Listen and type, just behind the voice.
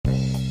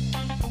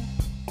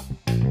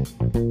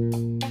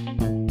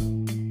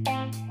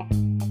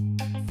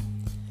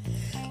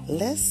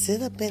Let's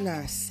sit up in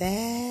our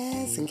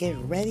sass and get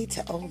ready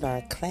to own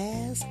our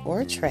class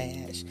or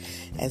trash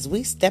as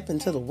we step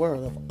into the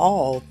world of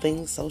all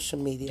things social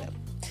media.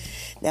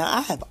 Now, I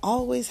have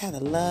always had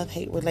a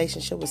love-hate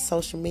relationship with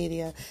social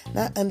media,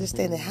 not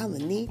understanding how the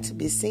need to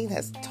be seen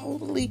has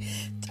totally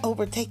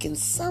overtaken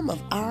some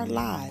of our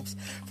lives.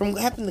 From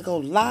having to go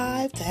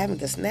live to having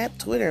to snap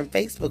Twitter and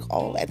Facebook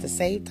all at the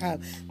same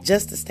time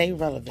just to stay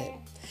relevant.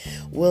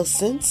 Well,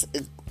 since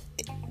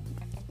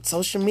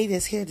social media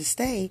is here to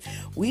stay,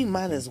 we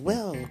might as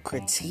well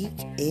critique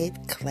it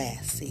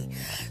classy.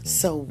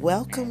 So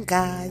welcome,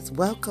 guys.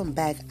 Welcome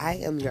back. I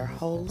am your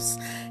host,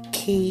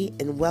 Key,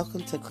 and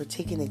welcome to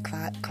Critiquing It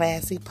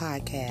Classy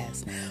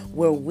podcast,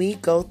 where we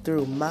go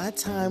through my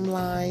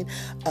timeline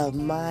of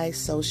my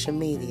social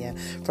media,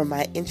 from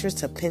my interest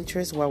to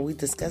Pinterest, where we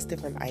discuss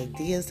different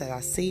ideas that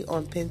I see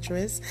on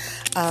Pinterest,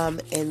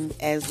 and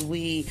as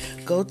we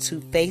go to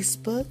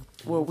Facebook,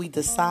 where we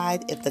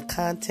decide if the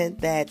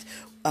content that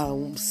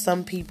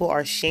some people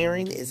are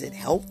sharing, is it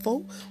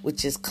helpful,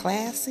 which is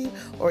classy,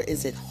 or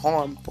is it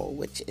harmful,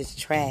 which is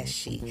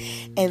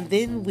trashy? And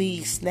then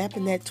we snap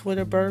in that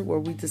Twitter bird where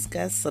we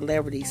discuss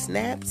celebrity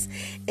snaps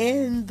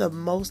and the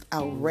most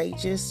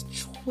outrageous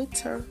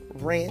Twitter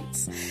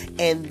rants.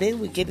 And then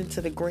we get into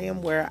the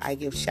gram where I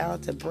give shout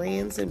out to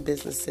brands and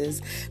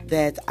businesses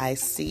that I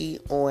see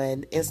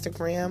on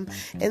Instagram,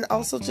 and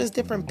also just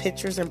different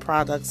pictures and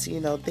products,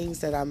 things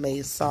that I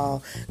may saw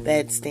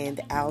that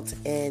stand out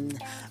in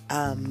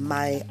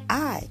my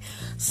eye.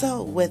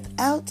 So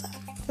without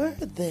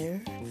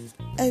further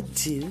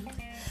ado,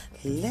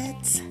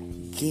 let's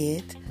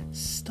get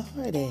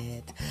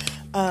started.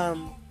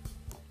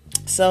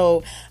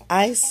 So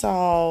I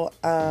saw,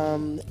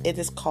 it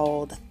is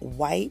called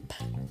Wipe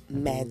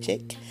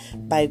Magic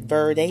by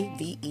Verde,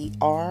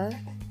 VERDE.com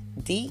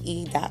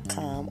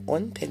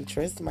on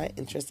Pinterest. My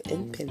interest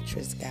in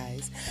Pinterest,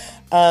 guys.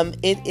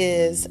 It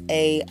is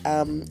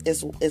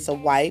it's a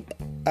wipe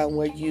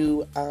where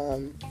you,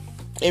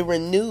 it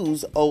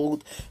renews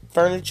old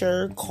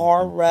furniture,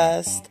 car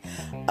rust.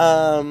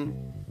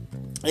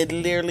 It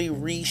literally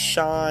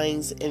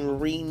reshines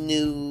and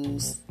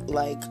renews,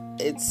 like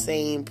it's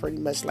saying pretty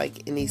much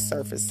like any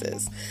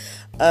surfaces.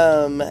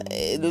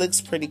 It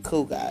looks pretty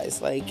cool, guys.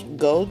 Like,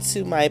 go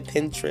to my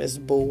Pinterest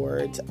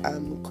board,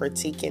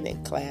 Critiquing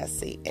It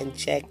Classy, and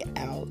check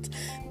out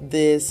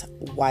this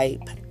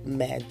Wipe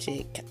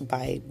Magic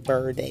by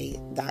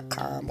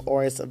Verde.com,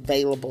 or it's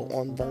available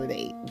on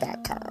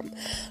Verde.com.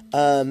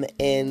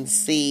 And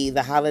see,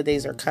 the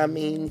holidays are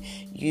coming.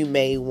 You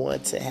may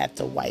want to have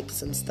to wipe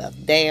some stuff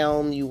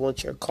down. You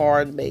want your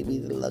card maybe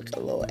to look a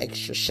little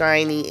extra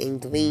shiny and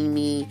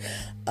gleamy.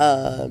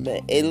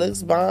 It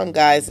looks bomb,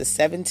 guys. It's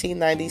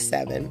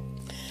 $17.97.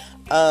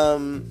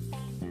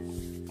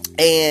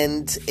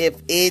 And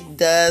if it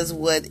does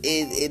what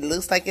it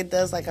looks like it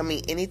does,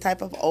 any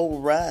type of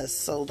old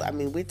rust. So,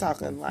 we're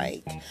talking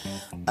like,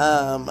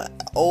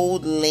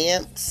 old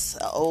lamps,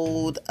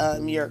 old,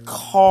 your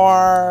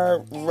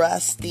car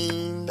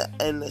rusting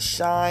and the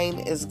shine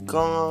is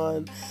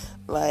gone.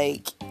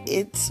 Like,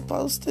 it's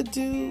supposed to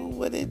do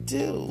what it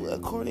do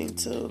according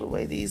to the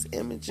way these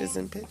images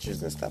and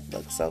pictures and stuff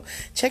look. So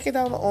check it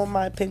out on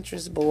my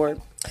Pinterest board.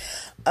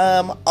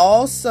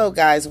 Also,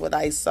 guys, what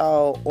I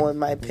saw on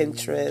my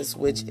Pinterest,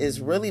 which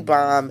is really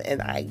bomb,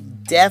 and I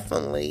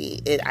feel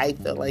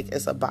like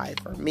it's a buy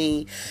for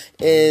me,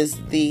 is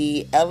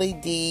the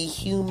LED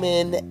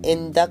human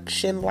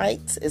induction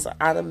lights. It's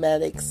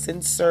automatic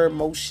sensor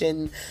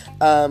motion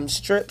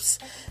strips.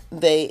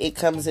 It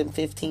comes in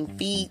 15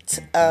 feet.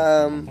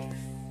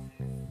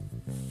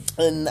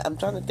 And I'm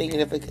trying to think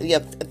if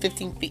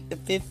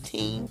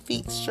 15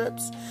 feet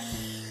strips.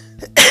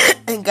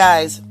 And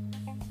guys,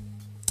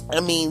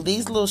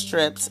 these little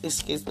strips,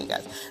 excuse me,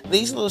 guys,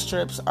 these little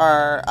strips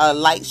are,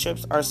 light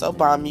strips are so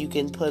bomb. You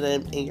can put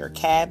them in your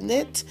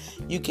cabinet.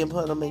 You can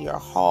put them in your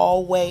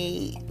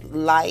hallway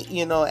light,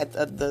 at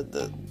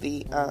the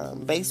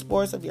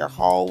baseboards of your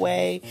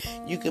hallway.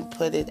 You can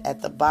put it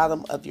at the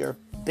bottom of your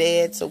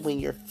bed, so when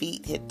your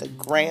feet hit the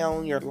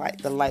ground,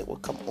 the light will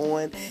come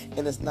on,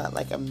 and it's not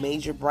like a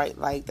major bright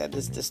light that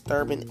is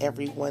disturbing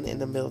everyone in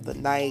the middle of the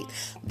night.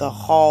 The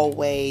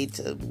hallway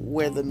to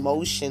where the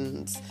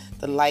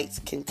lights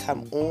can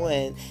come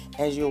on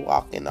as you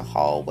walk in the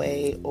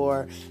hallway,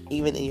 or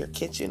even in your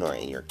kitchen, or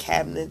in your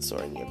cabinets,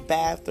 or in your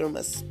bathroom.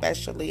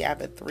 Especially, I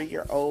have a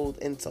 3-year-old,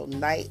 and so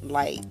night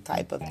light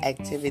type of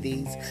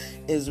activities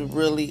is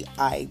really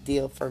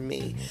ideal for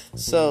me.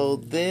 So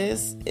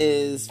this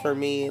is, for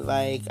me,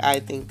 like, I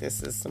think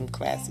this is some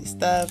classy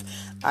stuff.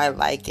 I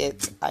like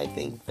it. I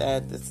think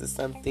that this is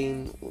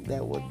something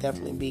that will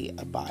definitely be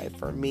a buy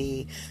for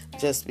me,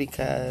 just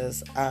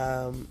because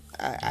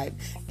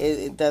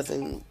it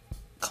doesn't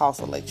cost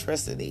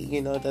electricity,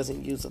 it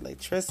doesn't use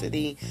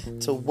electricity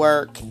to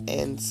work.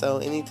 And so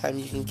anytime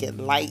you can get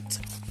light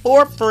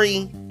for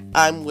free,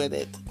 I'm with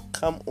it.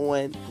 Come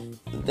on,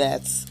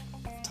 let's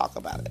talk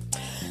about it.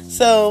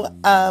 So,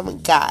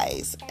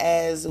 guys,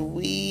 as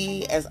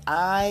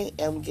I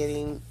am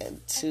getting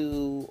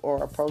to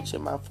or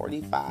approaching my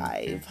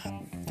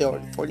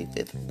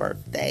 45th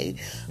birthday,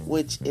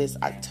 which is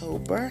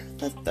October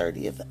the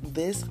 30th,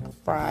 this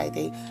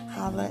Friday,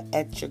 holla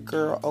at your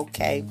girl,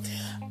 okay?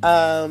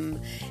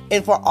 And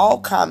for all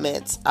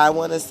comments, I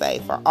want to say,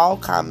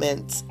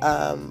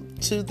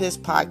 to this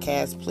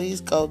podcast,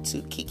 please go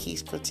to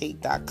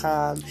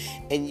kikiscritique.com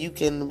and you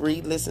can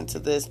re-listen to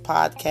this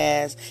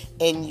podcast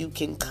and you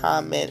can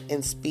comment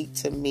and speak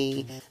to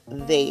me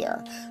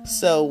there.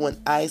 So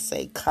when I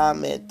say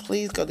comment,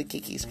 please go to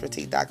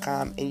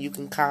kikiscritique.com and you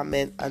can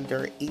comment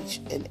under each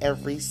and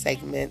every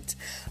segment,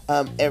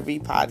 every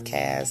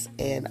podcast,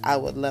 and I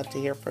would love to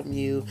hear from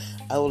you.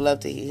 I would love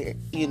to hear,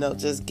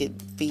 just get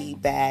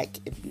feedback.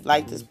 If you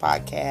like this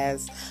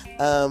podcast,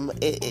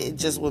 it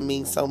just would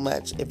mean so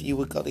much if you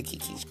would go to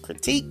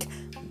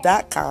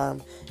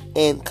kikiscritique.com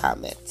and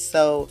comment.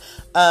 So,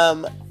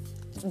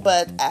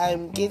 but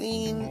I'm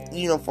getting,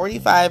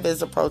 45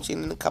 is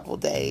approaching in a couple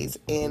days.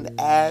 And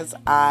as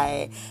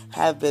I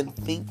have been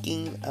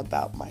thinking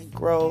about my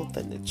growth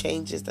and the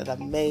changes that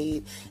I've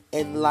made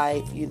in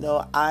life,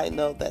 I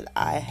know that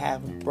I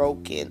have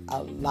broken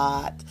a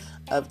lot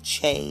of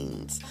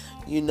chains,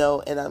 and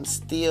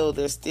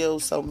there's still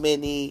so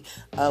many,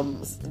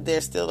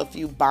 there's still a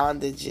few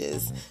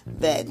bondages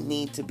that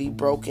need to be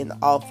broken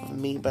off of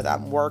me, but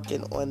I'm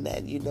working on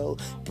that,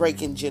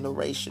 breaking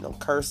generational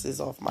curses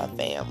off my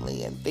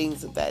family and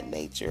things of that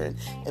nature,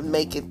 and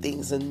making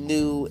things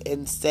anew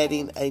and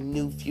setting a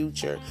new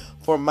future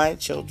for my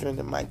children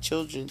and my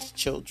children's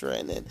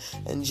children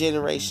and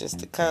generations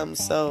to come.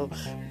 So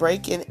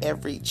breaking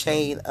every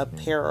chain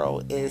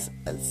apparel is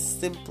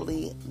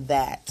simply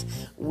that.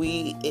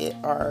 We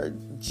are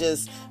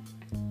just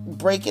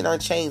breaking our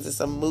chains. It's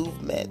a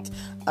movement.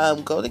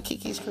 Go to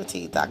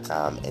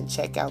kikiscritique.com and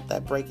check out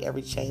that Break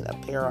Every Chain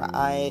apparel.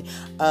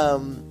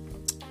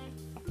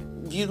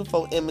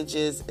 Beautiful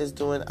Images is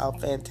doing a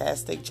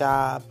fantastic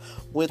job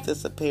with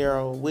this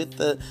apparel, with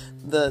the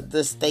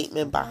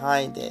statement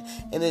behind it.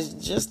 And it's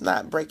just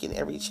not breaking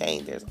every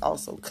chain. There's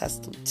also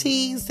custom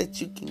tees that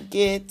you can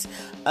get.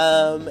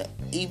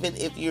 Even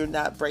if you're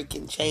not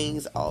breaking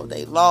chains all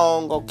day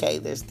long, okay,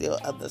 there's still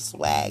other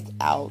swag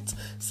out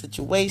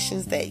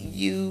situations that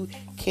you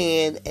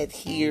can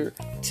adhere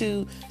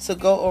to. So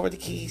go over to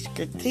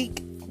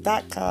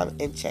kikiscritique.com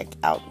and check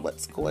out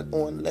what's going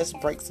on. Let's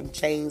break some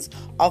chains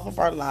off of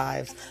our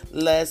lives.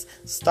 Let's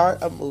start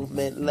a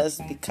movement. Let's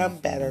become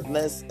better.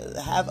 Let's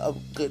have a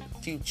good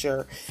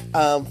future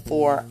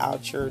for our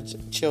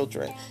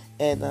children.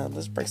 And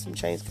let's break some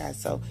chains,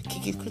 guys. So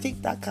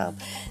kikiscritique.com.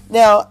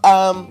 Now,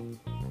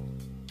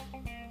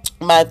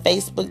 my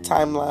Facebook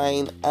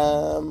timeline,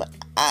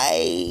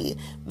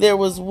 there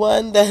was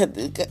one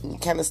that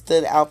kind of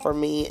stood out for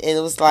me, and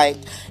it was like,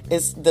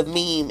 it's the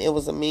meme. It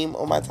was a meme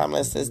on my timeline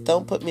that says,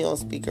 "Don't put me on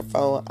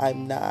speakerphone.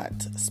 I'm not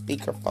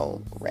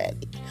speakerphone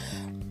ready."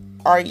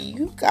 Are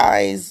you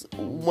guys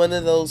one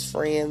of those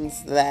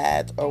friends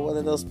or one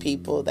of those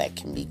people that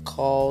can be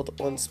called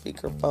on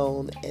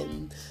speakerphone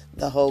and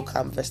the whole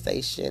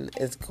conversation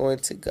is going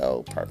to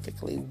go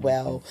perfectly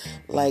well?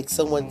 Like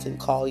someone can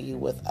call you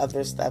with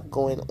other stuff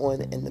going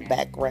on in the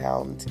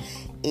background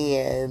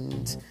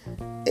and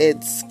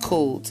it's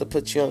cool to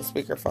put you on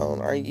speakerphone.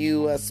 Are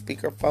you a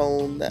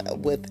speakerphone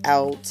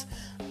without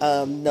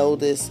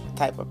notice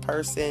type of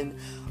person?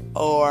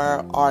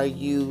 Or are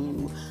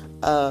you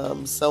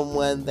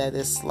someone that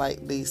is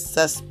slightly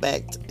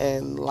suspect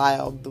and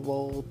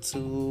liable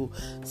to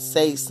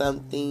say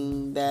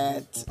something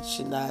that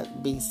should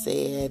not be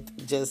said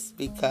just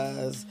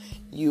because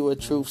you're a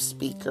truth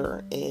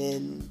speaker?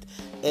 And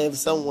if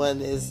someone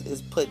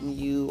is putting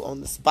you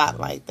on the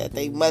spotlight, that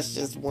they must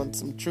just want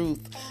some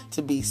truth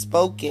to be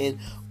spoken,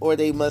 or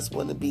they must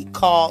want to be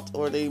caught,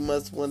 or they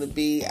must want to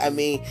be, and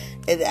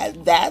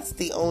that's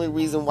the only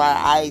reason why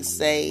I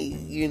say,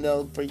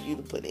 for you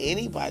to put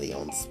anybody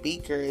on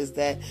speaker is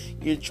that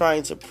you're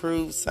trying to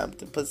prove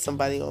something, put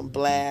somebody on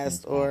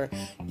blast, or,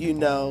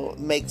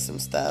 make some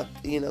stuff,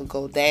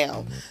 go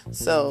down.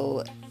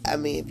 So,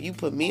 if you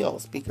put me on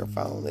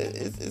speakerphone,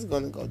 it's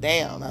going to go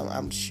down.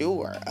 I'm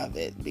sure of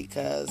it,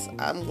 because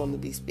I'm going to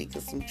be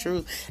speaking some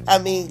truth.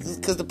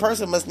 Because the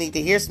person must need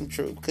to hear some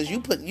truth, because you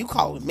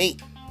calling me.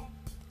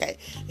 Okay,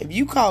 if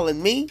you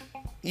calling me,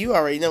 you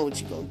already know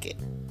what you're going to get.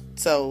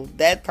 So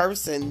that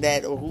person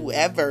or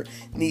whoever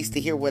needs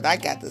to hear what I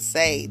got to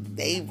say,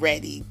 they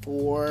ready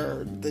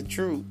for the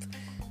truth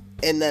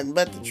and nothing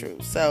but the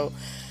truth. So,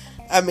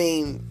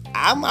 I'm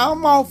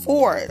all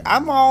for it.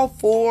 I'm all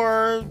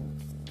for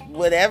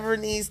whatever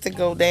needs to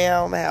go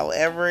down,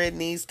 however it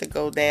needs to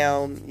go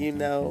down.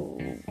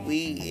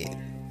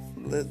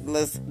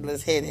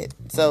 Let's hit it.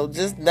 So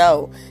just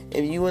know,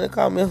 if you want to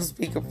call me on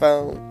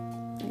speakerphone,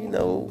 you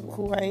know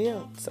who I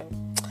am. So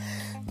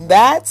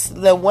that's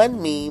the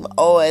one meme.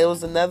 Oh, it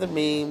was another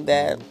meme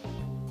that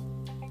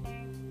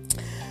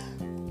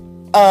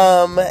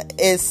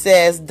it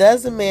says,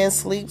 "Does a man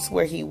sleeps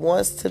where he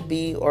wants to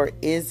be, or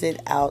is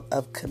it out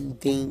of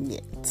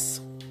convenience?"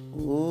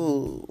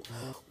 Ooh.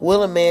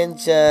 Will a man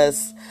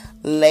just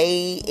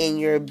lay in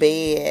your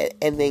bed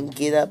and then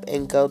get up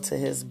and go to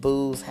his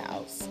boo's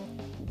house?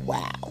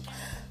 Wow.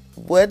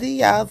 What do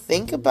y'all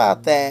think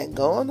about that?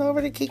 Go on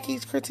over to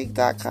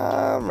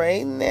kikiscritique.com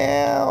right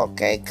now.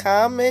 Okay,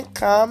 comment.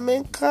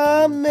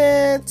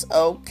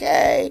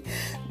 Okay.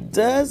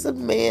 Does a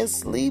man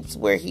sleeps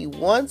where he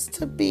wants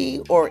to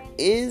be, or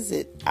is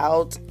it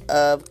out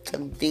of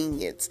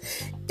convenience?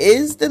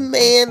 Is the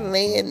man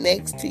laying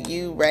next to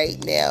you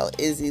right now?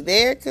 Is he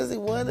there because he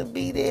want to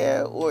be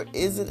there, or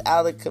is it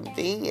out of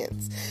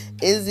convenience?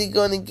 Is he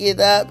going to get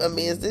up? I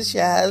mean, is this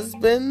your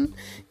husband?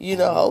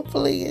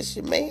 Hopefully it's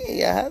your man,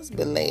 your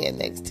husband laying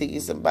next to you.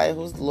 Somebody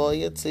who's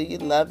loyal to you,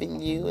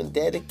 loving you, and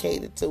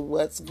dedicated to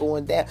what's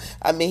going down.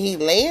 I mean, he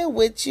laying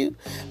with you.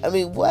 I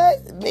mean,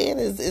 what man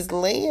is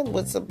laying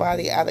with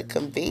somebody out of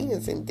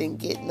convenience and then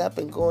getting up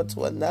and going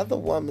to another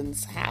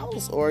woman's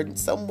house or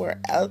somewhere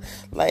else?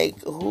 Like,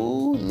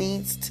 who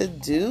needs to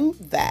do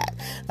that?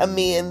 I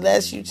mean,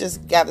 unless you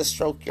just got to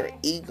stroke your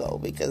ego,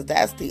 because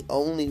that's the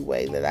only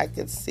way that I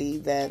could see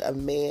that a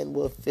man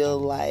will feel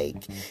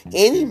like,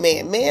 any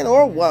man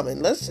or woman.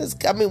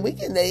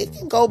 It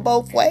can go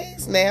both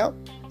ways now.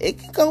 It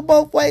can go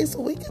both ways. So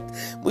we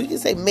can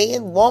say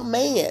man want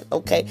man.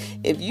 Okay.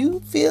 If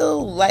you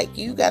feel like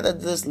you gotta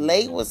just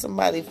lay with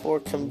somebody for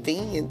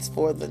convenience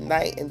for the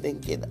night and then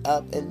get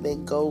up and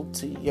then go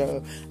to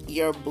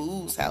your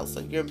boo's house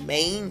or your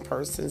main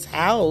person's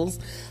house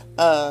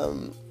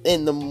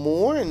in the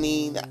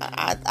morning,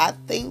 I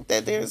think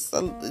that there's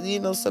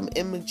some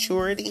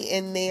immaturity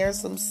in there,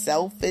 some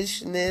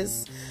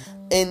selfishness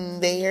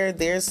in there.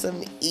 There's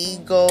some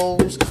ego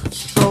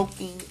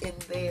stroking in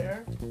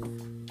there.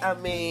 I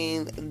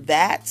mean,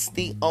 that's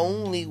the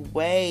only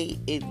way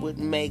it would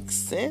make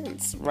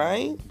sense,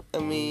 right? I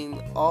mean,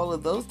 all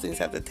of those things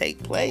have to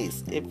take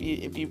place if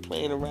you're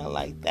playing around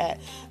like that.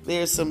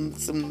 There's some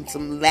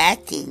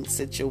lacking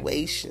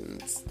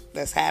situations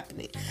that's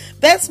happening.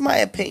 That's my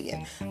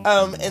opinion.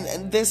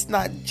 And this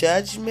not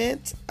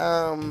judgment.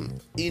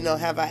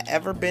 Have I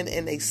ever been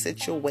in a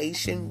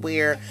situation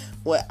where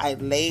I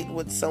laid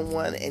with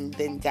someone and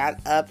then got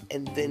up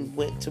and then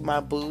went to my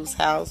boo's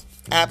house?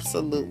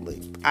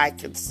 Absolutely. I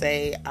could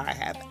say I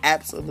have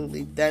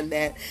absolutely done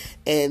that,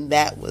 and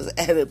that was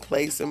at a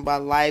place in my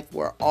life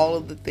where all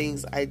of the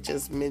things I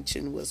just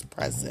mentioned was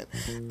present.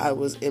 I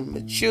was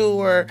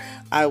immature.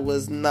 I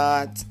was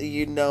not,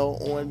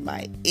 on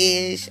my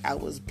ish. I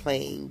was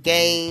playing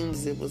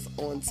games. It was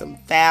on some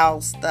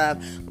foul stuff.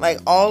 Like,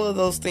 all of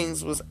those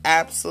things was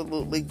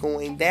absolutely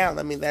going down.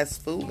 I mean, that's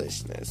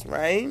foolishness,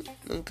 right?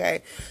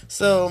 Okay.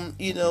 So,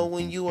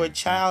 when you are a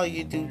child,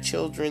 you do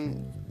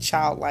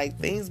childlike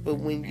things, but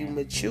when you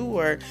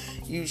mature,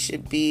 you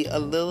should be a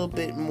little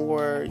bit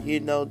more,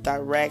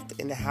 direct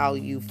in how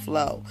you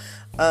flow.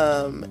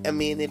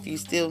 If you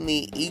still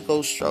need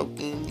ego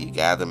stroking, you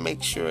got to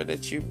make sure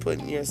that you're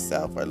putting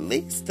yourself, or at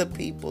least the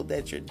people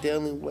that you're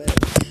dealing with,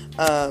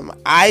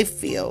 I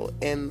feel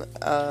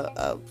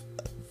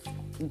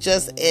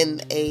just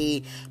in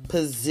a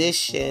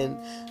position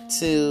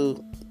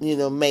to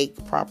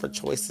make proper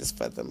choices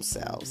for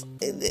themselves.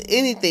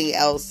 Anything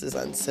else is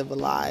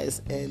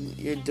uncivilized, and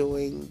you're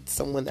doing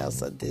someone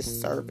else a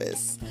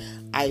disservice,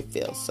 I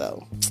feel.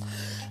 So,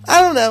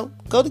 I don't know.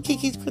 Go to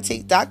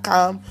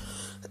kikiscritique.com.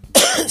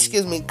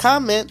 Excuse me.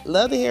 Comment.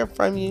 Love to hear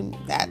from you.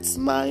 That's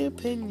my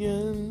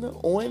opinion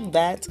on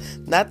that.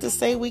 Not to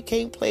say we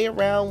can't play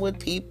around with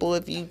people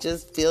if you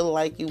just feel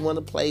like you want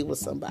to play with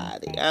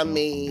somebody.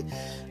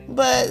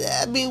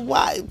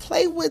 Why?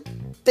 Play with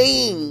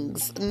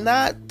things,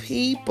 not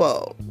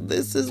people.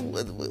 This is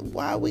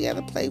why we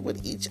gotta play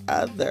with each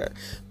other.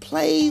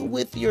 Play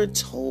with your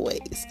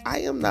toys. I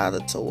am not a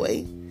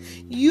toy.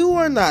 You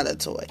are not a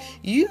toy.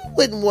 You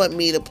wouldn't want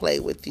me to play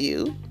with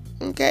you,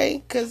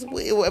 okay? Because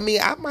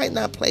I might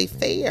not play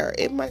fair.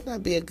 It might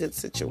not be a good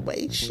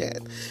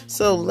situation.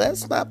 So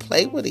let's not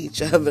play with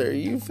each other.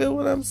 You feel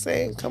what I'm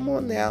saying? Come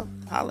on now.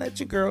 Holla at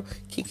your girl,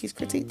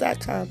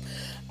 kikiscritique.com.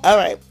 All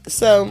right.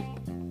 So,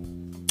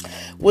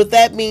 with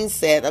that being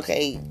said,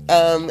 okay,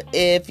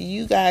 if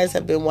you guys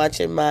have been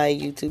watching my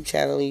YouTube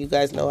channel, you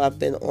guys know I've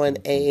been on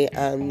a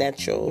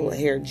natural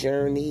hair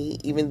journey.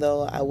 Even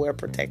though I wear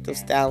protective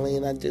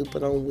styling, I do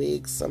put on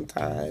wigs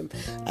sometime.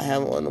 I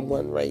have on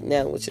one right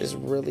now, which is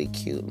really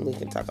cute, and we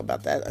can talk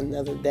about that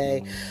another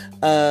day.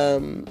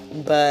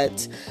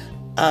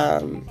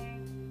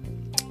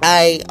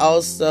 I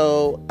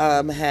also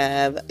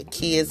have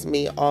Kiss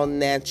Me All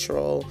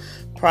Natural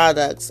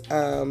products,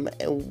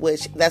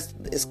 which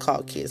it's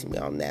called Kiss Me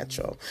All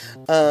Natural,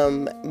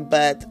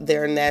 but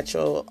they're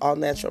all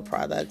natural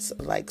products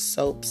like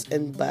soaps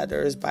and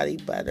butters, body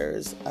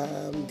butters,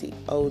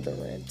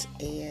 deodorant,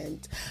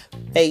 and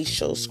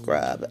facial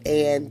scrub.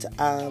 And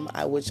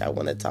I want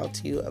to talk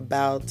to you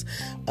about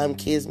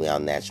Kiss Me All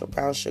Natural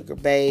Brown Sugar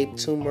Babe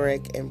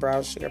turmeric and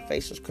brown sugar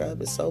facial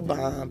scrub is so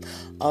bomb.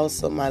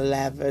 Also, my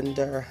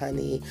lavender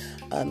honey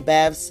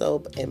bath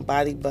soap and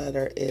body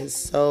butter is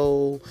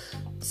so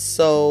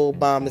so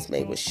bomb. It's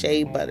made with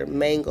shea butter,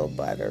 mango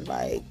butter,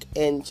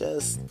 and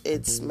just,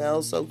 it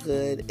smells so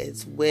good.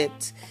 It's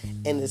whipped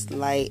and it's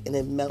light and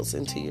it melts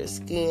into your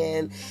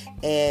skin.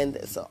 And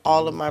so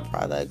all of my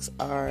products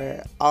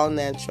are all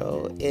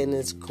natural and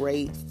it's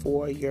great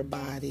for your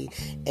body,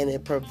 and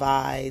it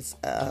provides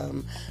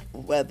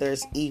whether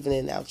it's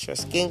evening out your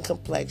skin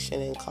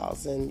complexion and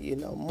causing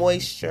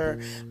moisture.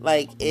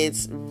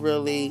 It's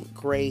really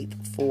great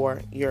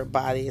for your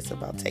body. It's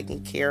about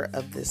taking care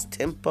of this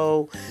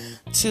tempo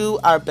to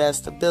our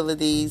best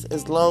abilities.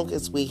 As long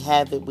as we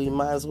have it, we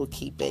might as well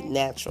keep it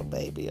natural,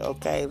 baby.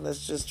 Okay,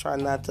 let's just try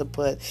not to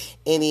put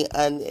any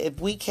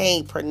if we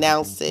can't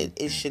pronounce it,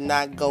 it should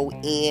not go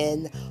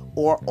in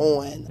or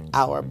on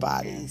our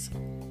bodies,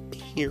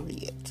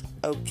 period.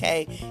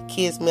 Okay,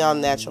 Kids Meow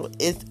Natural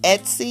is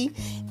Etsy,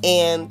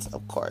 and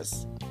of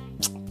course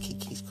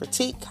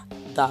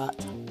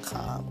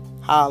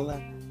Kiki'sCritique.com.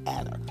 Holla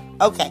at her.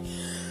 Okay.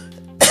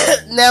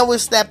 Now we're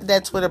snapping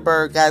that Twitter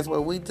bird, guys, where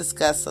we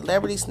discuss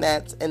celebrity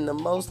snaps and the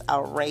most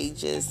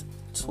outrageous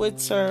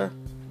Twitter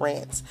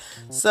rants.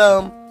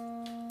 So,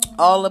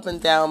 all up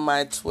and down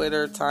my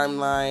Twitter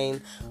timeline,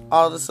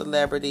 all the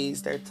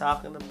celebrities, they're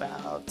talking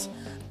about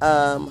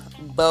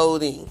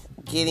voting,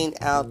 getting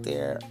out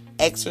there,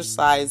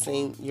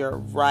 exercising your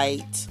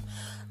right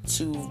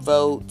to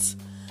vote.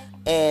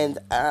 And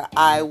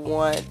I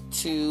want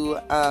to,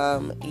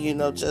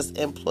 just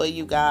employ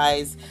you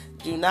guys.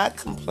 Do not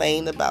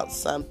complain about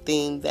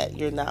something that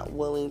you're not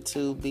willing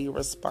to be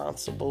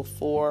responsible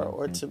for,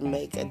 or to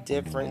make a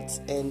difference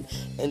and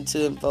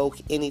to invoke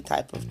any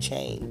type of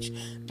change.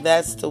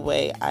 That's the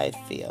way I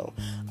feel.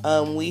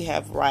 We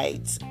have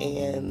rights,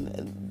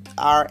 and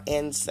our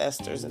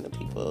ancestors and the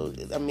people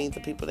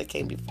that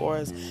came before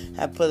us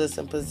have put us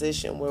in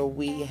position where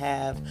we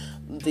have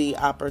the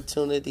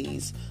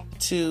opportunities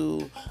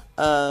to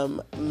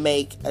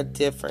make a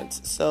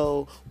difference.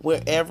 So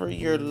wherever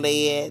you're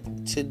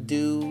led to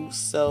do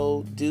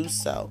so, do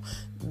so.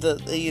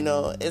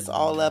 It's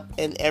all up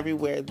and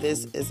everywhere.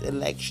 This is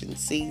election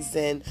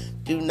season.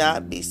 Do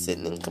not be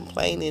sitting and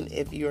complaining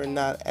if you're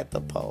not at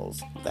the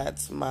polls.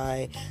 That's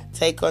my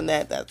take on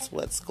that. That's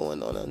what's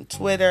going on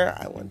Twitter.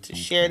 I want to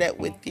share that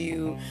with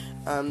you.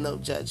 No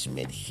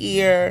judgment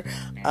here.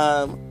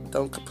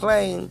 Don't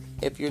complain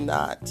if you're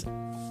not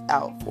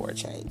out for a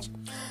change.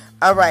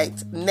 All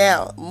right,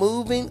 now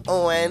moving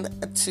on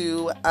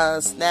to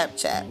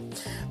Snapchat.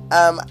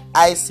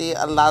 I see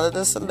a lot of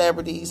the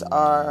celebrities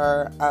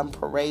are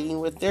parading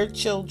with their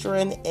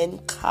children in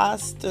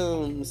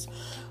costumes.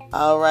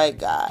 All right,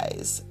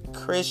 guys,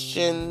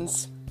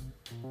 Christians,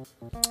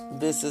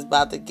 this is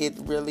about to get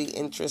really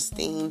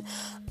interesting.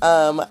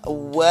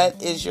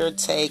 What is your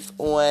take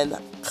on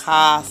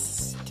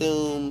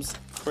costumes,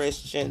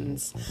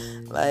 Christians?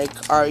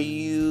 Are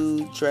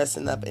you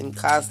dressing up in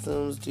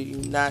costumes? Do you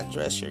not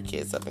dress your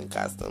kids up in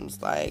costumes?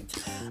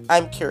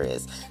 I'm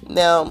curious.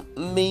 Now,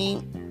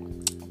 me,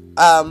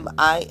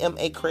 I am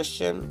a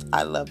Christian.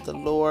 I love the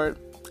Lord.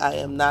 I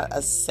am not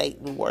a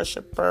Satan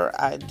worshiper.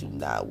 I do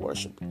not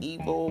worship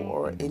evil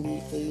or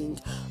anything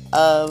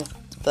of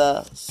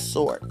the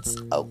sorts.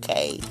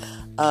 Okay.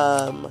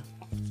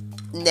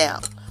 Now,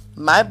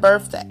 my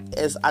birthday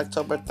is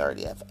October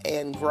 30th,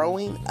 and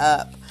growing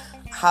up,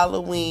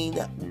 Halloween,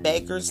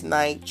 Beggars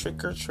Night,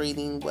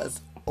 trick-or-treating was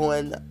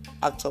on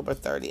October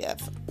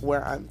 30th,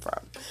 where I'm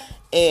from.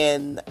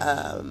 And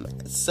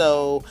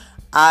so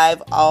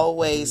I've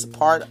always,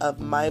 part of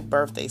my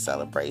birthday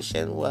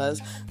celebration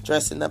was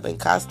dressing up in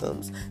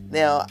costumes.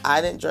 Now,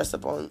 I didn't dress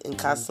up in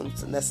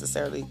costumes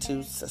necessarily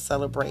to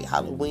celebrate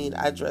Halloween.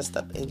 I dressed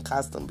up in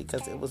costume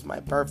because it was my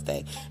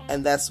birthday,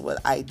 and that's what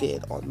I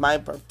did on my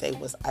birthday,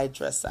 was I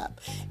dress up.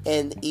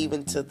 And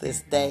even to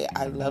this day,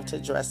 I love to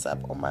dress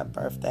up on my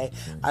birthday.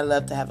 I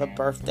love to have a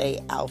birthday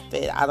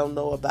outfit. I don't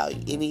know about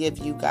any of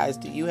you guys.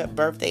 Do you have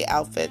birthday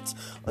outfits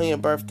on your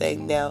birthday?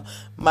 Now,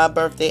 my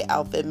birthday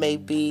outfit may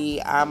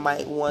be, I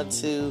might want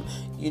to,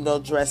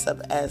 dress up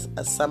as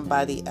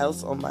somebody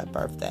else on my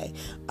birthday.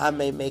 I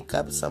may make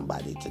up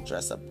somebody to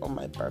dress up on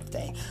my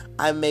birthday.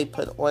 I may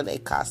put on a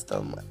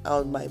costume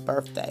on my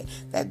birthday.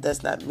 That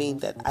does not mean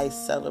that I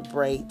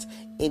celebrate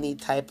any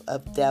type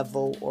of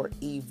devil or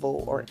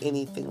evil or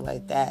anything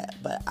like that,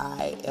 but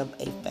I am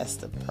a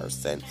festive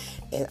person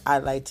and I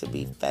like to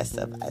be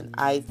festive, and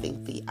I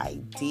think the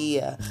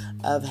idea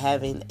of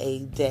having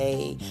a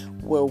day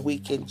where we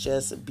can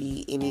just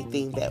be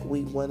anything that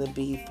we want to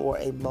be for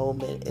a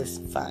moment is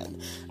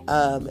fun.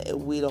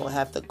 We don't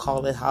have to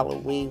call it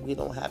Halloween. We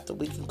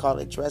can call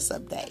it dress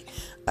up day.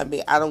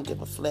 I don't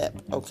give a flip,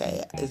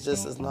 okay? It's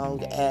just as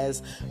long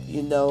as,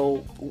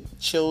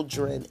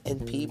 children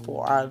and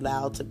people are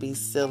allowed to be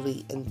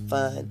silly and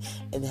fun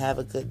and have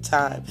a good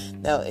time.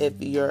 Now,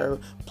 if your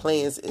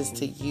plans is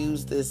to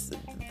use this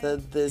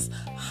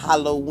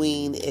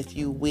Halloween, if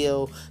you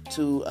will,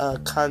 to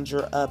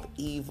conjure up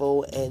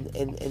evil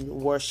and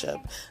worship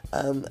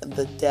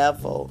the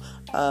devil,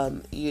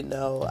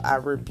 I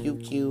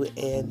rebuke you,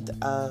 and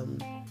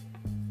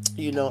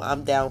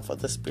I'm down for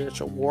the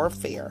spiritual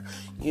warfare,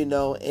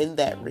 in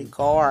that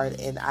regard.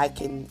 And I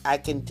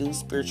can do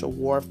spiritual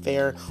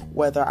warfare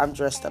whether I'm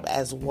dressed up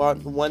as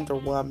Wonder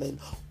Woman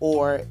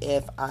or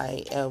if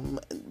I am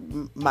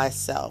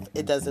myself.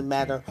 It doesn't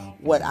matter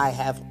what I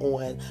have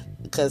on,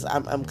 because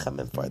I'm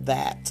coming for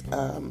that.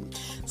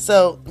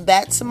 So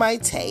that's my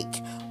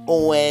take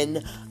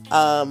on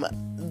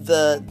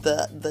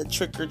the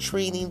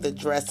trick-or-treating, the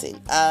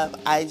dressing up.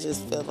 I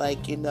just feel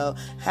like,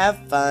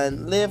 have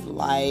fun, live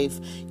life.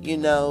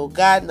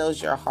 God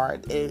knows your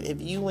heart.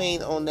 If you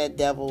ain't on that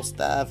devil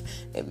stuff,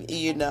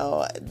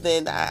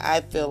 then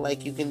I feel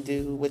like you can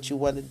do what you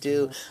want to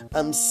do.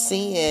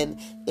 Sin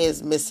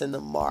is missing the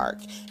mark,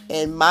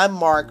 and my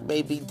mark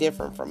may be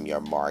different from your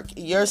mark.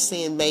 Your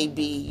sin may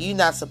be you're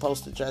not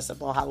supposed to dress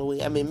up on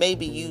Halloween. I mean,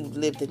 maybe you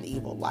lived an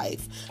evil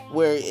life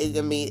where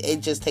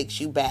it just takes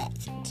you back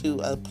to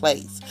a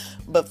place.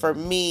 But for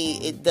me,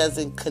 it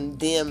doesn't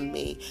condemn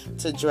me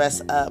to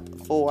dress up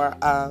for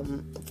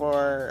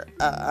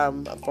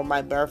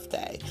my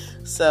birthday.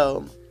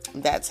 So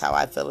that's how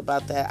I feel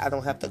about that. I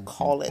don't have to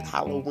call it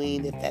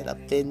Halloween if that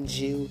offends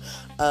you.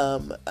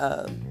 But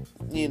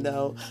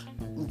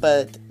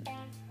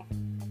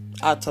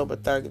October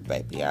 30th,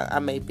 baby, I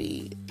may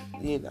be,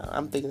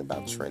 I'm thinking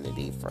about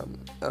Trinity from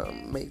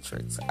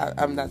Matrix.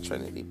 I'm not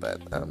Trinity, but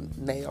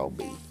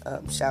Naomi.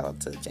 Shout out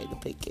to Jada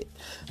Pinkett.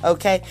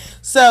 Okay,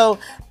 so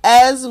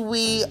as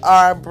we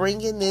are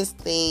bringing this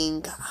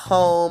thing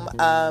home,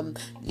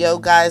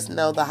 guys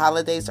know the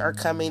holidays are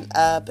coming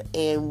up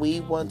and we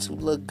want to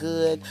look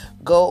good.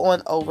 Go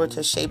on over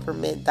to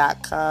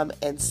shapermint.com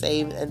and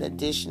save an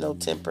additional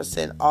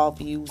 10%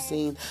 off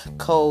using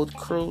code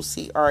CREW,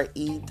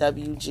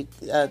 CREW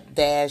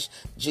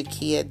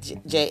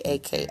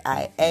JAKIA,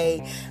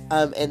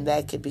 and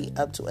that could be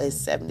up to a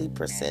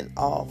 70%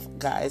 off,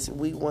 guys.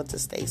 We want to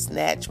stay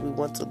snatched. We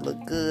want to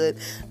look good.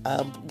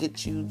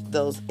 Get you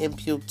those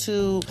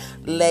MPU2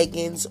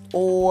 leggings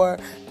or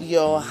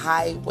your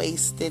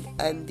high-waisted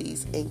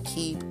undies and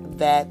keep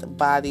that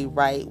body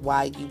right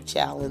while you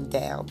chowing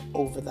down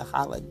over the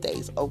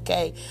holidays,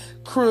 okay?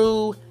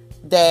 CREW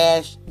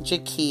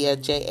Jakia,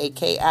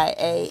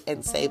 JAKIA,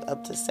 and save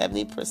up to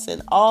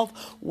 70% off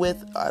with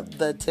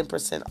the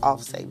 10%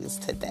 off savings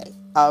today.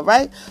 All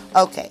right.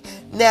 Okay.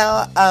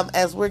 Now,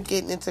 as we're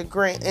getting into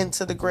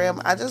the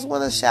gram, I just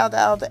want to shout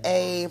out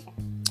a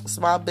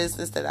small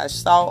business that I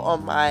saw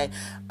on my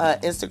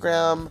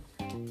Instagram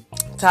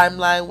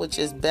timeline, which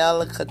is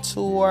Bella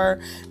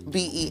Couture,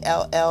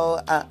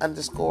 BELL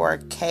 _KOUTURE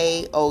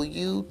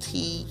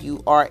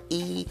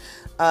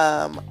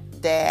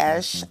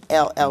dash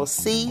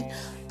LLC.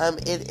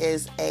 It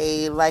is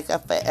like a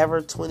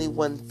Forever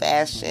 21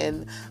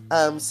 fashion.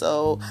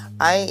 So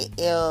I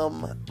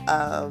am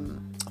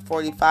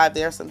 45.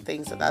 There are some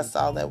things that I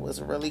saw that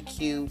was really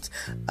cute,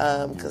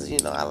 because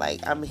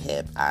I'm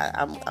hip,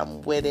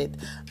 I'm with it.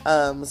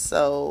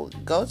 So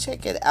go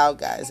check it out,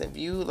 guys. If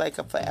you like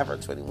a Forever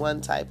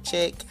 21 type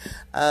chick,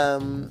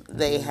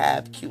 they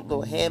have cute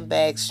little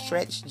handbags,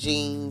 stretch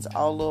jeans,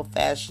 all little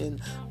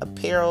fashion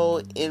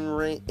apparel,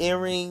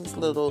 earrings,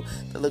 little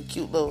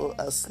cute little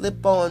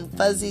slip-on,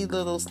 fuzzy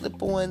little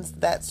slip-ons,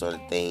 that sort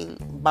of thing.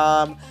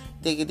 Bomb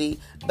diggity.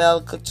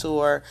 Bella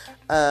Couture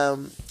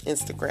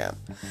Instagram.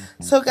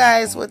 So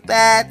guys, with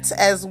that,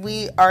 as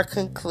we are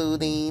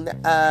concluding,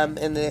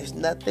 and there's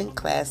nothing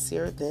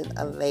classier than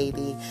a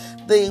lady,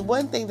 the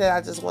one thing that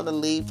I just want to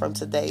leave from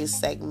today's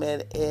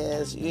segment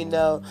is,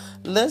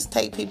 let's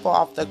take people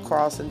off the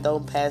cross and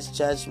don't pass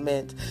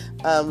judgment.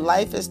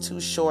 Life is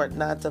too short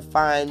not to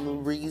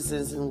find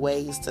reasons and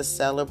ways to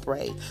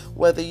celebrate.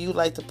 Whether you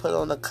like to put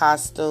on a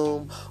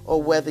costume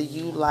or whether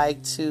you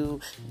like to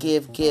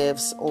give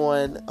gifts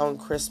on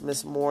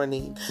Christmas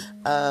morning,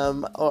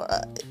 or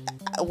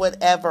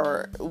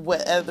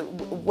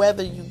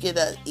whether you get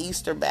an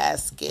Easter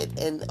basket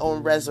and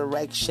on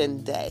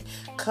Resurrection Day,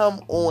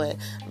 come on,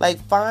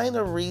 find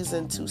a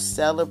reason to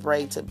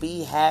celebrate, to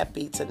be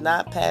happy, to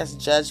not pass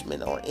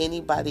judgment on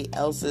anybody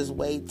else's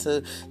way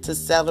to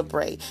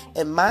celebrate.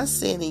 And my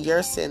sin and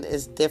your sin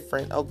is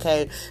different,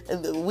 okay?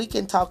 And we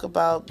can talk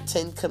about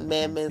 10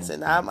 commandments,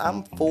 and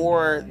I'm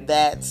for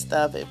that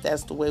stuff if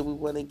that's the way we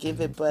want to give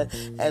it. But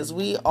as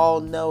we all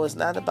know, it's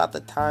not about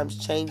the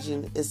times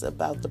changing, it's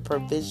about the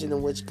provision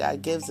in which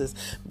God gives us.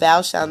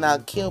 Thou shalt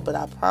not kill, but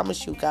I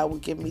promise you, God will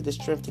give me the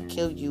strength to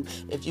kill you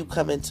if you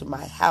come into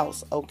my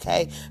house,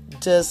 okay?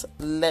 Just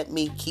let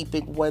me keep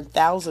it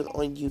 1,000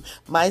 on you.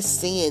 My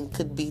sin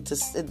could be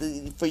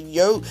for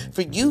you,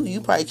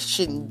 you probably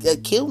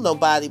shouldn't kill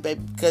nobody,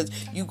 baby, because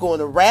you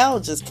going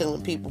around just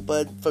killing people.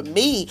 But for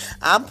me,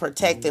 I'm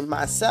protecting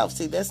myself.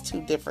 See, that's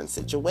two different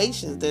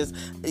situations.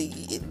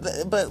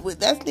 But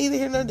that's neither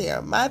here nor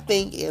there. My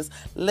thing is,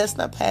 let's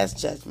not pass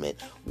judgment.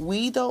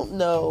 We don't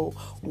know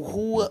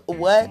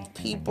what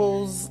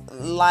people's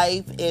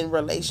life in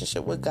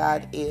relationship with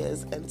God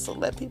is, and so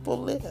let people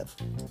live.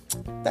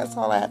 That's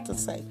all I have to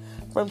say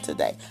from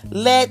today.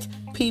 Let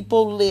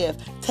people live.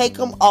 Take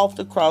them off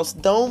the cross.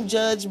 Don't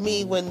judge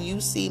me when you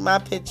see my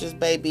pictures,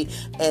 baby,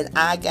 and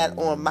I got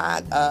on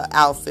my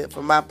outfit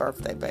for my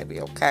birthday,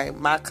 baby, okay?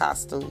 My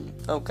costume,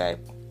 okay?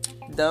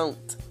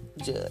 Don't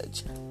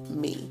judge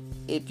me.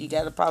 If you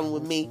got a problem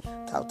with me,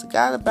 talk to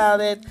God about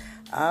it.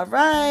 All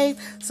right.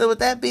 So with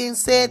that being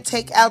said,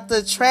 take out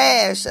the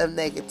trash of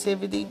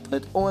negativity.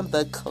 Put on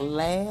the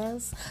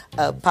class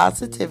of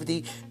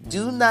positivity.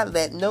 Do not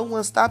let no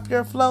one stop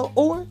your flow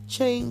or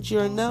change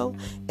your no.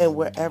 And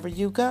wherever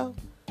you go,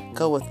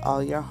 go with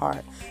all your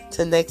heart.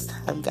 Till next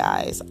time,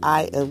 guys,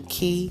 I am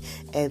Key,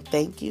 and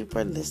thank you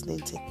for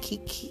listening to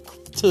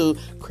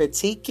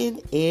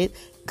Critiquing It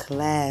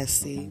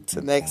Classy.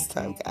 Till next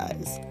time,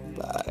 guys.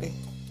 Bye.